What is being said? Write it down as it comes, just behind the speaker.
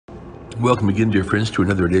Welcome again, dear friends, to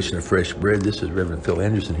another edition of Fresh Bread. This is Reverend Phil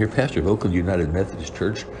Anderson here, pastor of Oakland United Methodist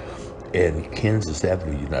Church and Kansas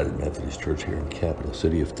Avenue United Methodist Church here in the capital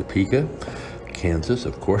city of Topeka, Kansas,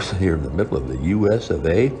 of course, here in the middle of the U.S. of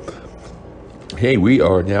A. Hey, we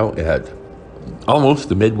are now at almost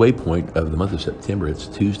the midway point of the month of September. It's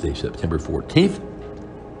Tuesday, September 14th.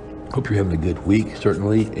 Hope you're having a good week,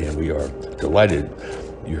 certainly, and we are delighted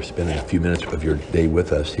you're spending a few minutes of your day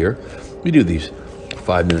with us here. We do these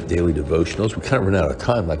 5-minute daily devotionals. We kind of run out of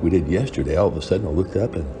time like we did yesterday. All of a sudden I looked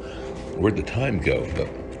up and where'd the time go? But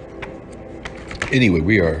anyway,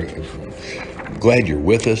 we are glad you're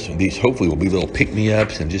with us. These hopefully will be little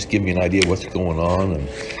pick-me-ups and just give you an idea of what's going on.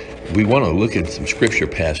 And we want to look at some scripture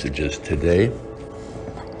passages today.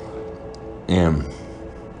 And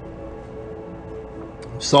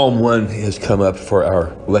Psalm 1 has come up for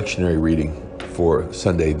our lectionary reading for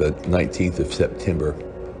Sunday, the 19th of September.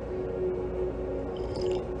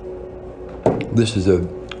 This is a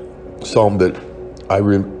psalm that I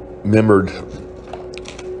remembered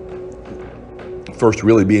first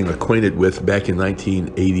really being acquainted with back in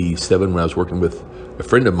 1987 when I was working with a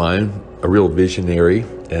friend of mine, a real visionary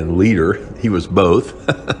and leader. He was both.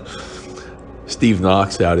 Steve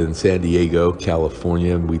Knox out in San Diego,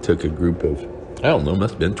 California. And we took a group of, I don't know,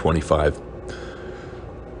 must have been 25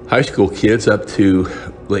 high school kids up to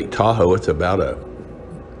Lake Tahoe. It's about a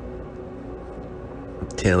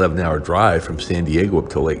 10-11 hour drive from San Diego up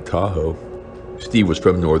to Lake Tahoe. Steve was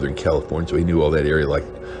from Northern California, so he knew all that area like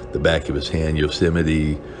the back of his hand.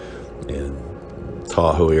 Yosemite and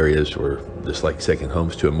Tahoe areas were just like second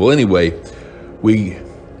homes to him. Well, anyway, we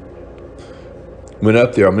went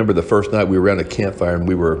up there. I remember the first night we were around a campfire and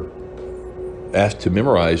we were asked to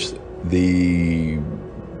memorize the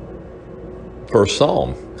first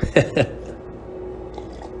psalm.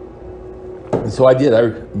 And so I did. I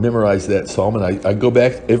memorized that psalm, and I go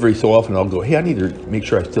back every so often. I'll go, hey, I need to make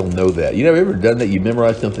sure I still know that. You ever done that? You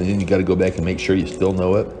memorize something, and then you got to go back and make sure you still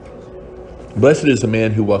know it. Blessed is the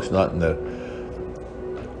man who walks not in the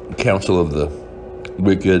counsel of the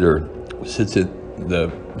wicked, or stands in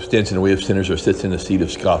the way of sinners, or sits in the seat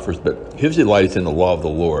of scoffers. But his delight is in the law of the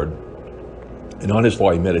Lord, and on his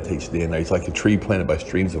law he meditates day and night. He's like a tree planted by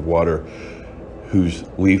streams of water, whose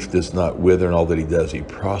leaf does not wither, and all that he does, he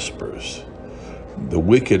prospers. The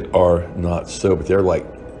wicked are not so, but they're like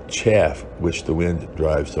chaff which the wind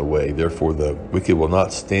drives away. Therefore the wicked will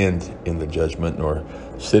not stand in the judgment, nor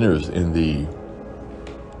sinners in the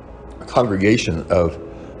congregation of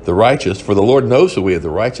the righteous. For the Lord knows the way of the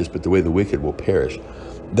righteous, but the way of the wicked will perish.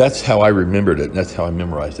 That's how I remembered it, and that's how I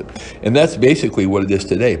memorized it. And that's basically what it is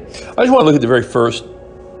today. I just want to look at the very first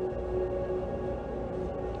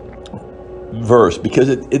verse, because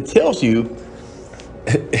it tells you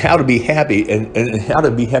how to be happy, and how to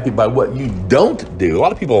be happy by what you don't do. A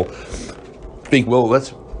lot of people think, well,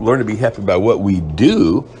 let's learn to be happy by what we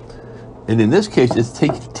do. And in this case, it's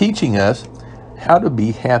teaching us how to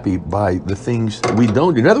be happy by the things we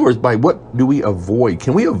don't do. In other words, by what do we avoid?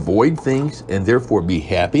 Can we avoid things and therefore be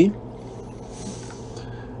happy?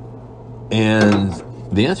 And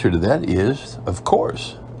the answer to that is, of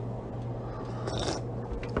course.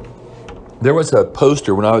 There was a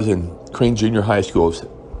poster when I was in Crane Junior High School. It's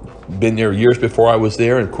been there years before I was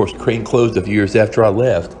there, and of course Crane closed a few years after I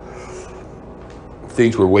left.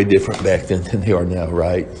 Things were way different back then than they are now,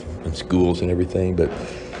 right? In schools and everything. But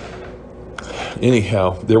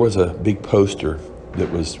anyhow, there was a big poster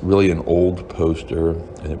that was really an old poster,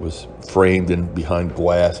 and it was framed in behind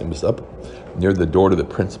glass, and was up near the door to the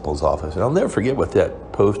principal's office. And I'll never forget what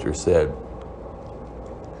that poster said.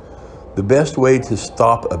 The best way to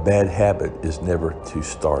stop a bad habit is never to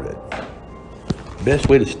start it. The best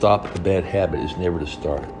way to stop a bad habit is never to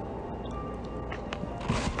start it.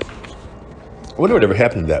 I wonder whatever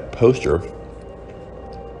happened to that poster.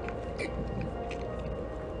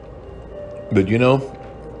 But you know,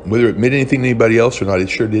 whether it meant anything to anybody else or not, it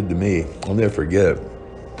sure did to me. I'll never forget it.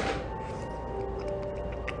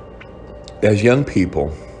 As young people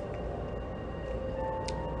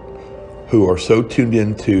who are so tuned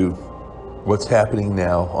into what's happening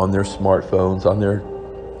now on their smartphones, on their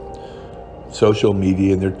social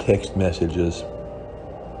media, and their text messages,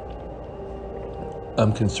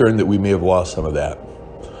 I'm concerned that we may have lost some of that,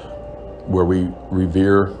 where we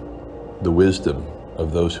revere the wisdom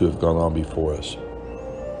of those who have gone on before us,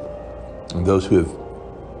 and those who have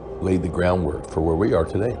laid the groundwork for where we are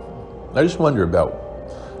today. I just wonder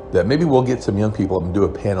about that. Maybe we'll get some young people up and do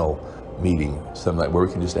a panel meeting some night where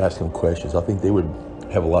we can just ask them questions. I think they would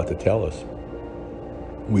have a lot to tell us.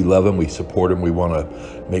 We love them, we support them, we want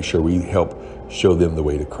to make sure we help show them the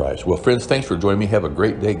way to Christ. Well, friends, thanks for joining me. Have a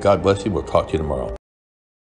great day. God bless you. We'll talk to you tomorrow.